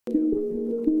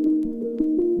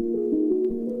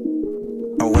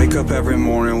wake up every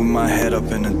morning with my head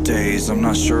up in a daze. I'm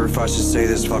not sure if I should say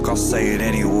this, fuck, I'll say it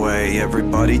anyway.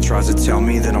 Everybody tries to tell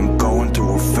me that I'm going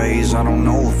through a phase. I don't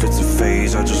know if it's a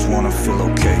phase, I just wanna feel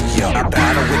okay, yeah. I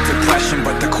battle with depression,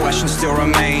 but the question still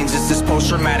remains. Is this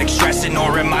post-traumatic stressing,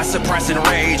 or am I suppressing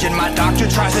rage? And my doctor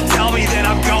tries to tell me that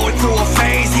I'm going through a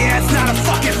phase. Yeah, it's not a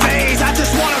fucking phase, I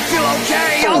just wanna feel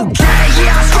okay, okay.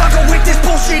 Yeah, I struggle with this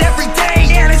bullshit every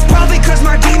day, and it's probably cause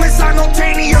my demons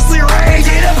simultaneously rage.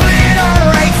 It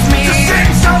obliterates me, the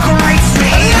sentence overrates me,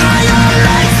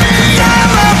 annihilates me.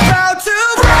 I'm about to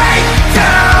break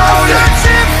down,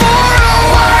 searching for a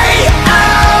way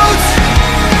out.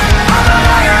 I'm a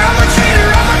liar, I'm a cheater,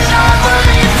 I'm a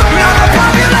non-believer. I'm a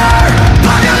popular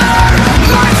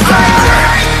monster.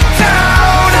 Break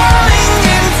down, falling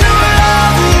into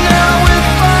love, now we're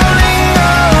falling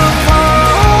apart.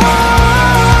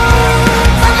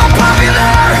 I'm a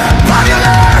popular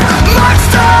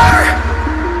monster.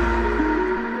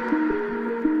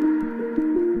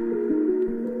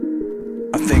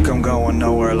 I think I'm going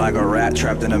nowhere, like a rat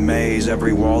trapped in a maze.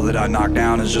 Every wall that I knock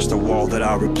down is just a wall that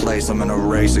I replace. I'm in a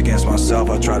race against myself,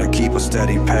 I try to keep a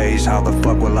steady pace. How the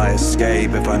fuck will I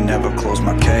escape if I never close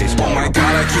my case? Oh my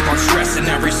god, I keep on stressing.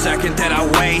 Every second that I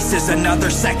waste is another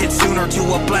second sooner to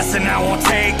a blessing I won't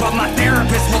take. But my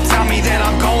therapist will tell me that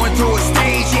I'm going through a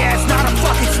stage. Yeah, it's not a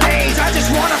fucking stage, I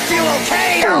just wanna feel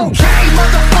okay, okay,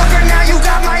 motherfucker.